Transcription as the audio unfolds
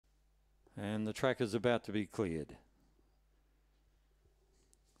And the track is about to be cleared.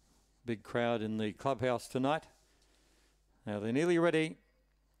 Big crowd in the clubhouse tonight. Now they're nearly ready.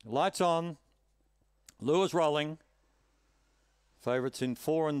 Lights on. Lures rolling. Favourites in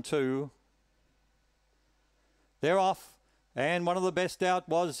 4 and 2. They're off. And one of the best out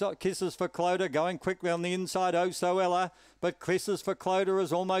was Kisses for Clodagh, going quickly on the inside, Oh So Ella. But Kisses for Clodagh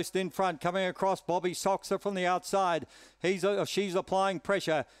is almost in front, coming across. Bobby Soxer from the outside. She's applying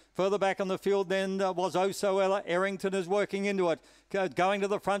pressure. Further back on the field then was Oh So Ella. Errington is working into it. Going to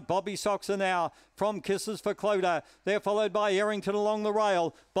the front, Bobby Soxer now from Kisses for Clodagh. They're followed by Errington along the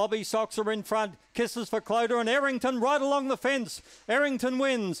rail. Bobby Soxer in front, Kisses for Clodagh, and Errington right along the fence. Errington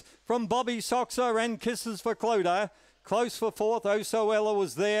wins from Bobby Soxer and Kisses for Clodagh. Close for fourth, Oh So Ella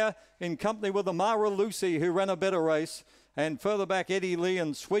was there in company with Amara Lucy, who ran a better race. And further back, Eddie Lee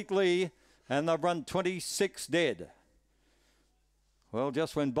and Sweet Lee, and they've run 26 dead. Well,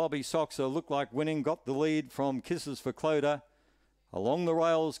 just when Bobby Soxer looked like winning, got the lead from Kisses for Clodagh, along the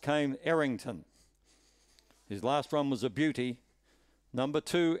rails came Errington. His last run was a beauty. Number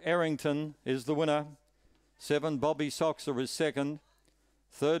 2, Errington, is the winner. 7, Bobby Soxer is second.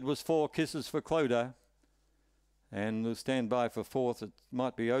 Third was 4, Kisses for Clodagh. And we'll stand by for fourth. It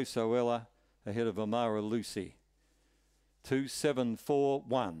might be Oh So Ella ahead of Amara Lucy.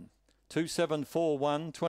 2741. 2741.